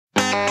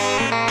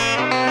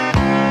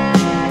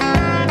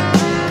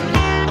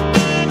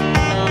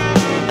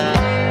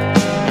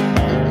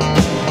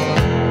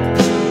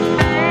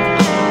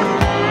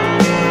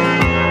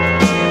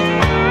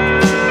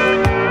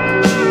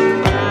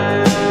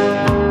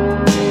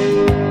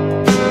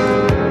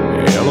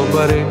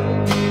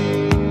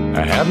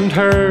I haven't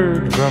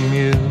heard from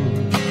you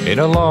in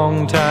a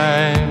long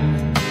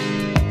time.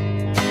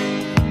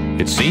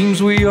 It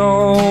seems we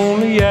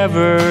only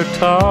ever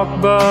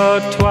talk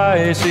but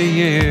twice a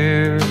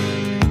year.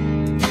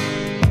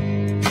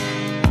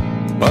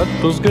 But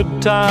those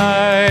good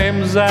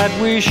times that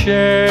we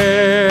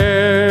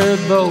shared,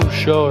 though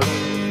short,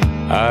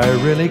 I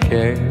really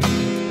care.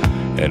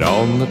 And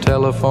on the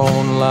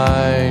telephone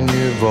line,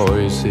 your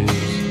voice is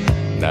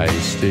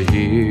nice to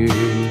hear.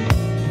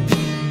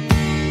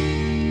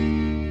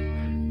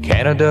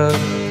 Canada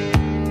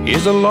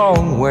is a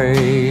long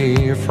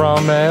way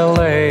from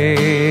LA,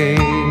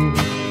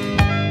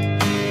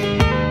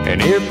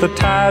 and if the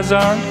ties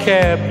aren't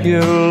kept,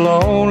 you'll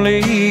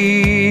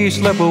only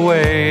slip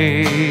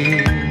away.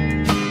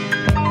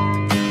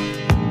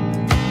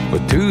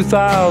 With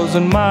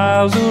 2,000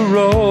 miles of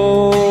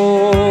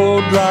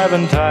road,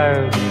 driving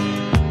tired,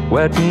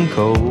 wet and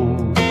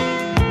cold,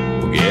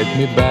 will get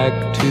me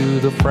back to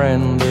the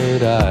friend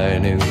that I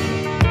knew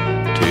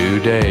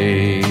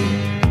today.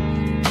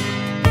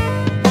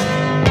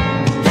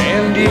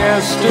 And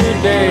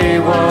yesterday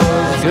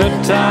was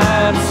good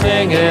time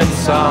singing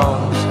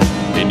songs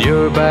in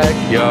your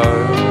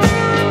backyard.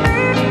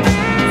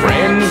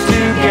 Friends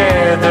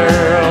together,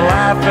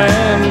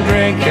 laughing,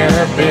 drinking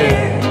a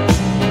beer,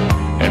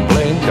 and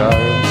playing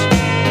cards.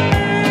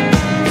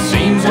 It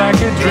seems like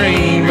a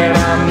dream, and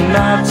I'm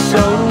not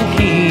so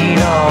keen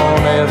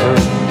on ever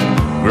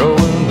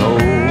growing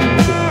old.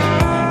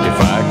 If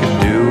I could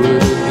do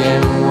it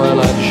again, well,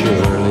 I'd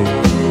surely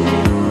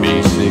be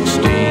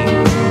 16.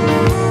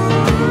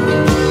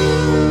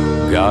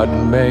 God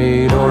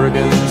made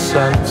Oregon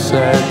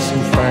sunsets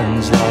and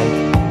friends like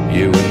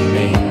you and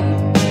me.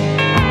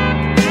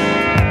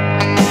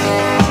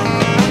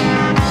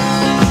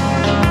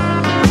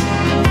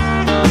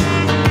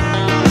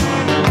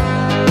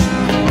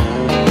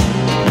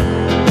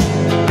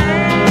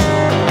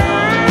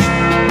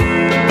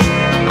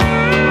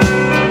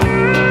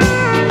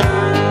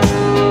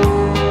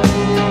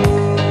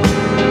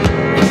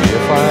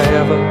 If I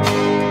ever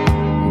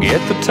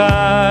get the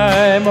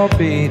time, I'll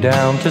be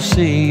down to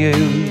see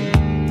you.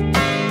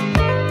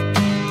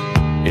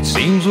 It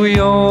seems we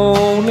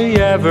only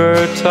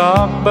ever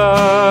talk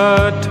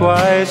but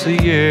twice a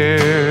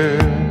year.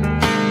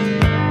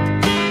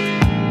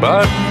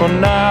 But for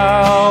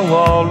now,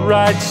 I'll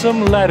write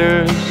some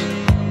letters,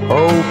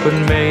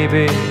 hoping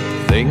maybe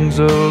things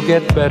will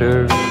get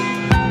better.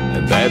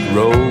 And that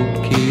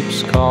road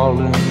keeps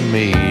calling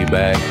me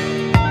back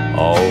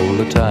all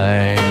the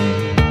time.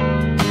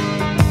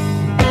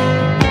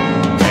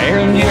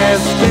 And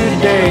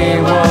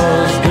yesterday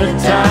was good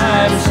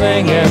time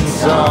singing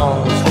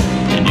songs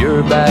in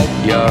your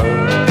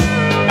backyard.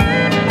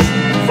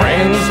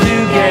 Friends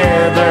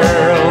together,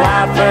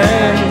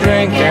 laughing,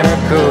 drinking a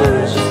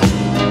course,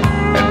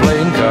 and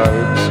playing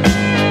cards.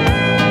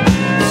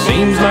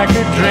 Seems like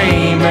a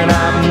dream, and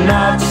I'm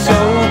not so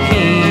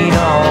keen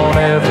on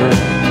ever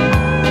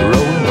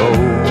growing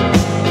old.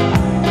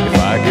 If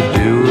I could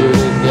do it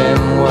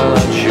again, well,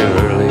 I'd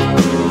surely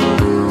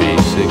be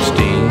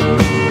 16.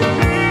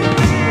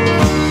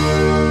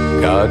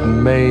 God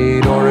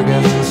made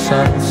Oregon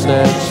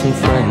sunsets and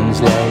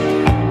friends like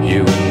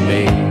you and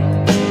me.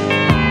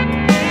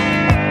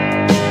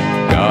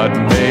 God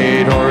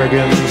made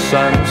Oregon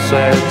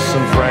sunsets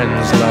and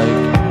friends like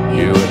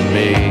you and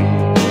me.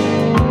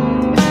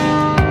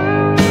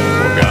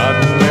 Well, God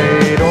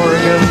made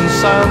Oregon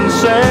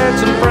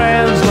sunsets and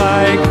friends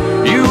like